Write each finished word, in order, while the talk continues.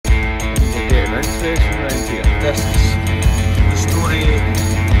this is the story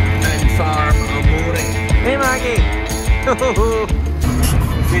in Farm Amore. Hey Maggie!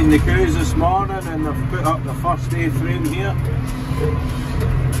 Feeding the cows this morning and they've put up the first day frame here.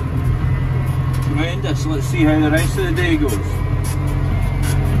 Tremendous, let's see how the rest of the day goes. You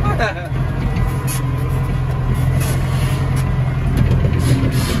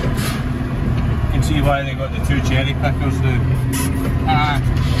can see why they got the 2 cherry pickers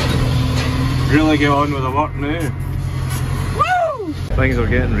now. Really get on with the work now. Woo! Things are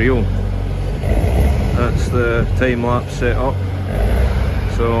getting real. That's the time lapse set up.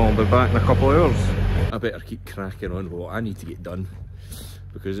 So I'll be back in a couple of hours. I better keep cracking on with what I need to get done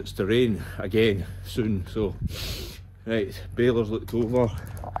because it's to rain again soon. So, right, baler's looked over,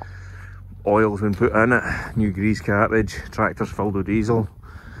 oil's been put in it, new grease cartridge, tractor's filled with diesel,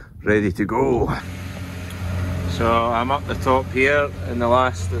 ready to go. So I'm up the top here in the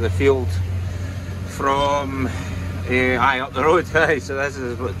last of the field from up the road. So this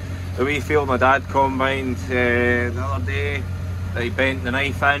is what the wee field my dad combined the other day. He bent the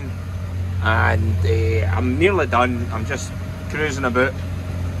knife in, and I'm nearly done. I'm just cruising about,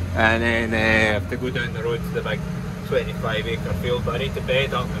 and then I have to go down the road to the big 25-acre field. But I need to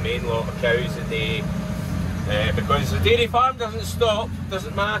bed up the main lot of cows today because the dairy farm doesn't stop.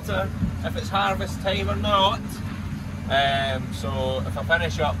 Doesn't matter if it's harvest time or not. So if I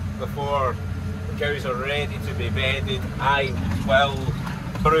finish up before the cows are ready to be bedded, I will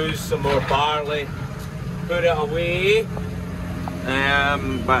bruise some more barley, put it away.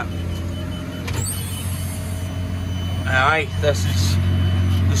 But aye, this is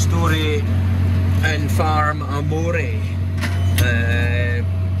the story in Farm Amore.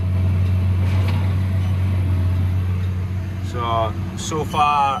 So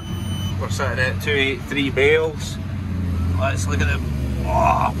far we're sitting at 283 bales. Let's look at them.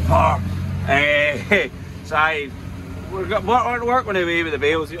 Oh, so we're working away with the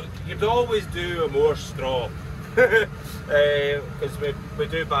bales. You'd always do a more straw. Because we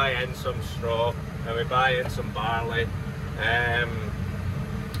do buy in some straw and we buy in some barley.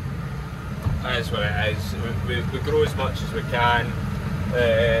 That's what it is. We grow as much as we can.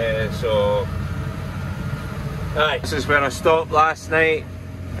 So aye. This is where I stopped last night.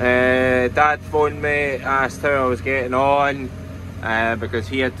 Dad phoned me, asked how I was getting on because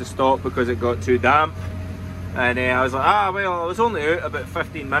he had to stop because it got too damp. And I was like, well, I was only out about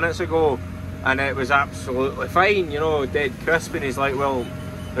 15 minutes ago and it was absolutely fine, you know, dead crisp. And he's like, well,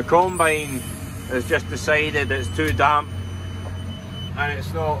 the combine has just decided it's too damp and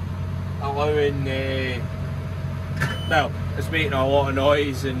it's not allowing, well, it's making a lot of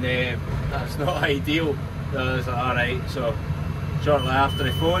noise and that's not ideal. So I was like, alright. So shortly after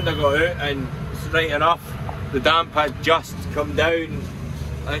he phoned, I got out and right enough, the damp had just come down.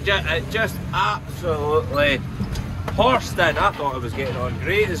 It just absolutely horsed in. I thought I was getting on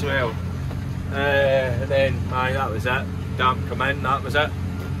great as well. And then, aye, that was it. Damp come in, that was it.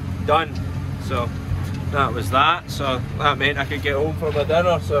 Done. So, that was that. So, that meant I could get home for my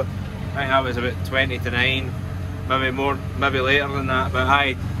dinner. So, I think that was about 20 to 9. Maybe more, maybe later than that. But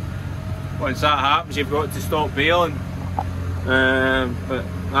aye, once that happens, you've got to stop baling. But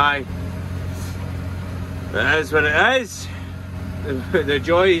aye, it is what it is. The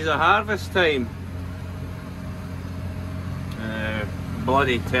joys of harvest time.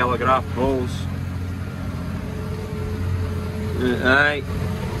 Bloody telegraph poles. Aye,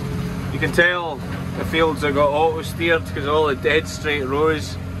 you can tell the fields have got auto steered because all the dead straight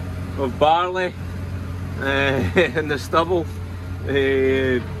rows of barley in the stubble.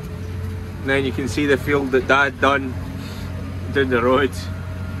 And then you can see the field that Dad done down the road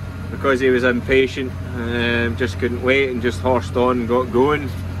because he was impatient, just couldn't wait and just horsed on and got going.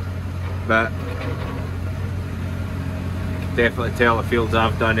 But definitely tell the fields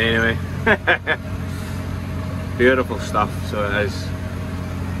I've done anyway. Beautiful stuff, so it is.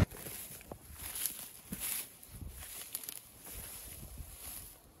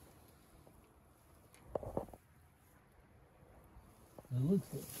 It looks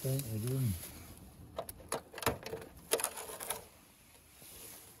like plenty of room.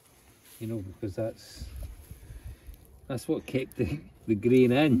 You know, because that's what kept the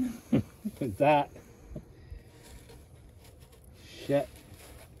grain in. With that shit.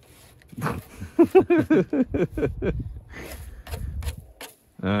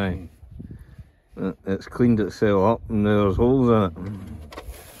 Aye, it's cleaned itself up and there's holes in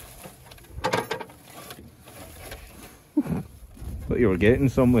it. Thought you were getting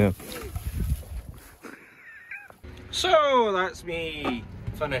somewhere. So that's me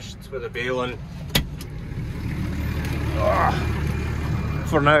finished with the baling.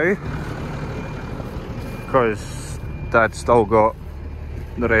 For now. because Dad's still got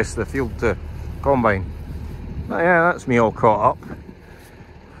the rest of the field to combine. But yeah, that's me all caught up.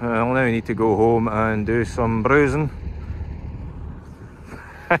 I'll now need to go home and do some bruising.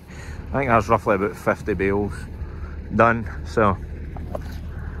 I think that's roughly about 50 bales done, so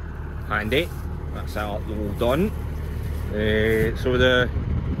handy. That's that all done. So the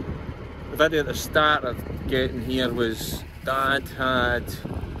video at the start of getting here was Dad had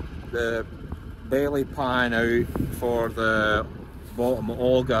the belly pan out for the bottom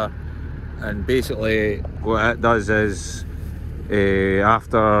auger, and basically what it does is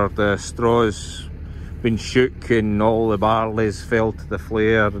after the straw's been shook and all the barley's fell to the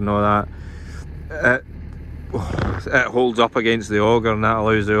flare and all that, it holds up against the auger, and that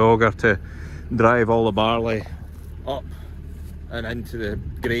allows the auger to drive all the barley up and into the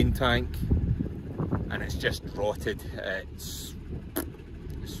grain tank, and it's just rotted. It's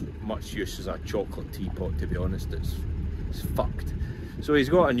much use as a chocolate teapot, to be honest. It's fucked. So he's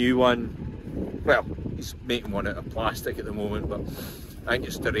got a new one. Well, he's making one out of plastic at the moment, but I think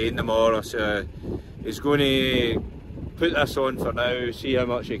it's to rain tomorrow, so he's going to put this on for now, see how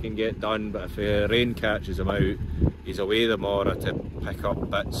much he can get done. But if rain catches him out, he's away tomorrow to pick up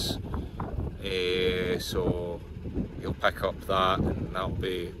bits, so he'll pick up that, and that'll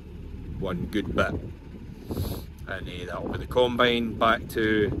be one good bit, and that'll be the combine back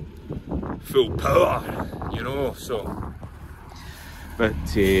to full power, you know. So but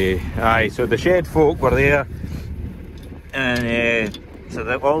aye, so the shed folk were there, and so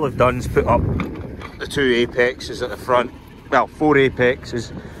that all they've done is put up the 2 apexes at the front, well 4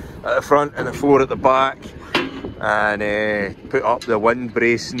 apexes at the front and the 4 at the back, and put up the wind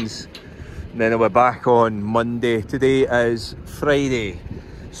bracings, and then they were back on Monday. Today is Friday,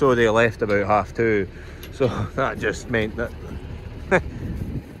 so they left about 2:30, so that just meant that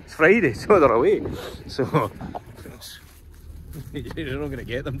it's Friday, so they're away. So you're not going to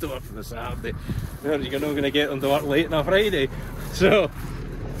get them to work for the Saturday, you're not going to get them to work late on a Friday, so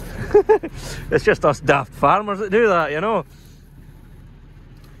it's just us daft farmers that do that, you know,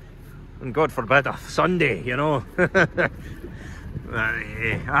 and God forbid a Sunday, you know.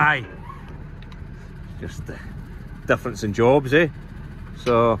 Aye, just the difference in jobs, eh?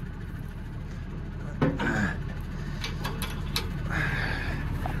 So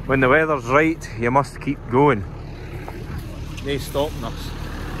when the weather's right, you must keep going. No stopping us.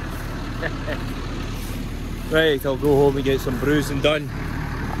 Right, I'll go home and get some bruising done.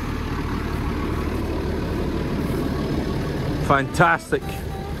 Fantastic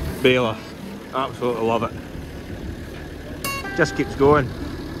baler, absolutely love it. Just keeps going.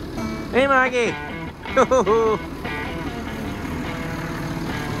 Hey Maggie!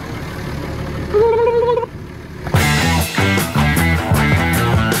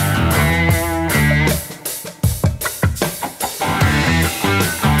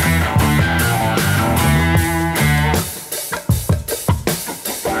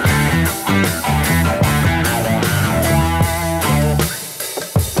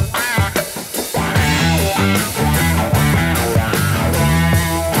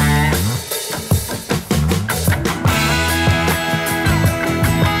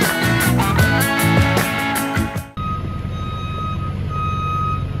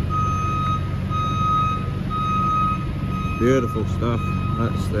 Beautiful stuff.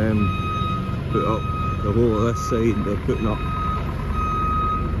 That's them put up the whole of this side. They're putting up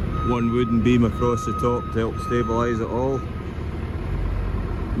one wooden beam across the top to help stabilise it all.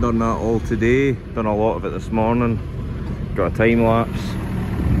 Done that all today, done a lot of it this morning. Got a time lapse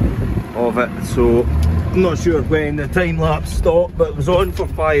of it, so I'm not sure when the time lapse stopped, but it was on for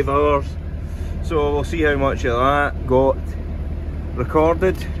 5 hours. So we'll see how much of that got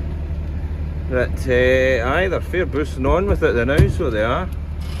recorded. But aye, they're fair boosting on with it now, so they are.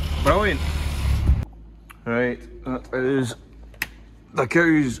 Brilliant. Right, that is the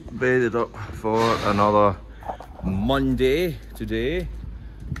cows bedded up for another Monday today.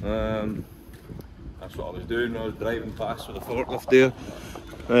 That's what I was doing when I was driving past with the forklift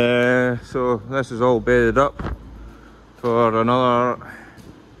there. So this is all bedded up for another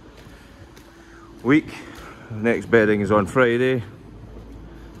week. Next bedding is on Friday.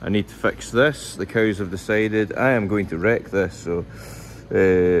 I need to fix this. The cows have decided I am going to wreck this, so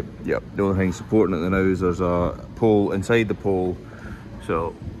yep, the only thing supporting it now is there's a pole inside the pole,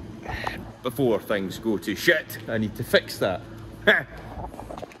 so before things go to shit I need to fix that.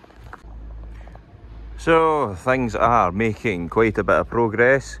 So things are making quite a bit of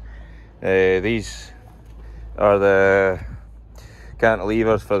progress. These are the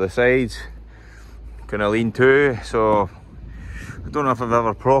cantilevers for the sides, kind of lean to, so don't know if I've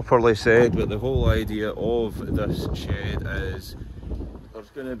ever properly said, but the whole idea of this shed is there's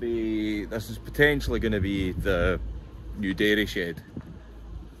going to be, this is potentially going to be the new dairy shed.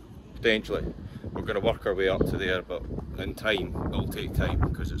 Potentially. We're going to work our way up to there, but in time, it'll take time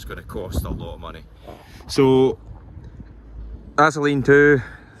because it's going to cost a lot of money. So that's a lean-to.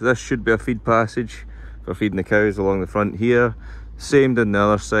 This should be a feed passage for feeding the cows along the front here. Same down the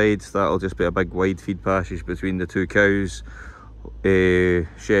other side, that'll just be a big wide feed passage between the two cows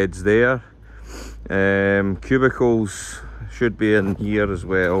sheds there. Cubicles should be in here as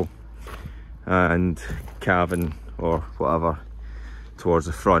well, and calving or whatever towards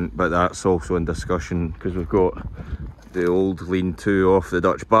the front, but that's also in discussion because we've got the old lean-to off the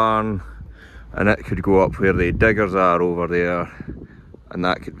Dutch barn, and it could go up where the diggers are over there, and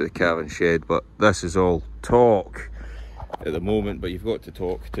that could be the calving shed. But this is all talk at the moment, but you've got to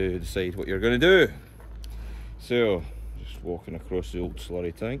talk to decide what you're going to do. So just walking across the old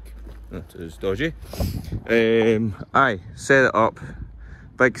slurry tank, that is dodgy. Aye, set it up,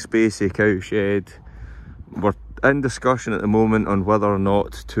 big spacey cow shed. We're in discussion at the moment on whether or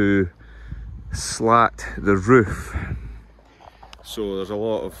not to slat the roof. So there's a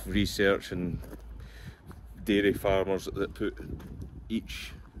lot of research and dairy farmers that put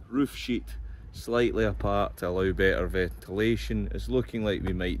each roof sheet slightly apart to allow better ventilation. It's looking like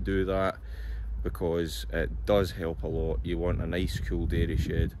we might do that because it does help a lot. You want a nice cool dairy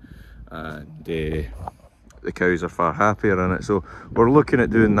shed, and the cows are far happier in it. So we're looking at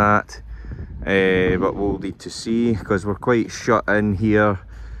doing that, but we'll need to see because we're quite shut in here.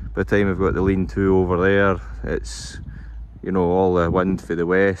 By the time we've got the lean-to over there, it's, you know, all the wind for the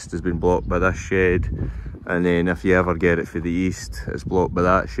west has been blocked by this shed, and then if you ever get it for the east, it's blocked by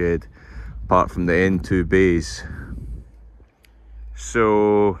that shed, apart from the end two bays.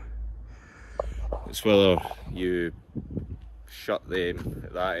 So it's whether you shut them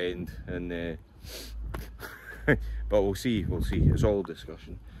at that end, and but we'll see, it's all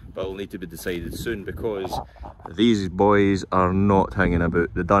discussion, but it'll need to be decided soon because these boys are not hanging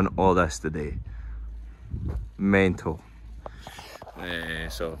about. They've done all this today. Mental.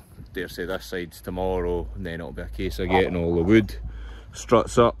 So dare say this side's tomorrow, and then it'll be a case of getting all the wood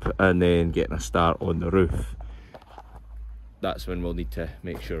struts up and then getting a start on the roof. That's when we'll need to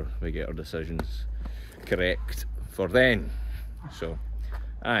make sure we get our decisions correct for then. So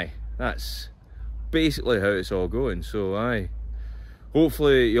aye, that's basically how it's all going. So aye,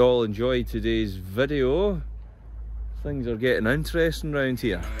 hopefully you all enjoyed today's video. Things are getting interesting around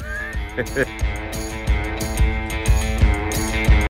here.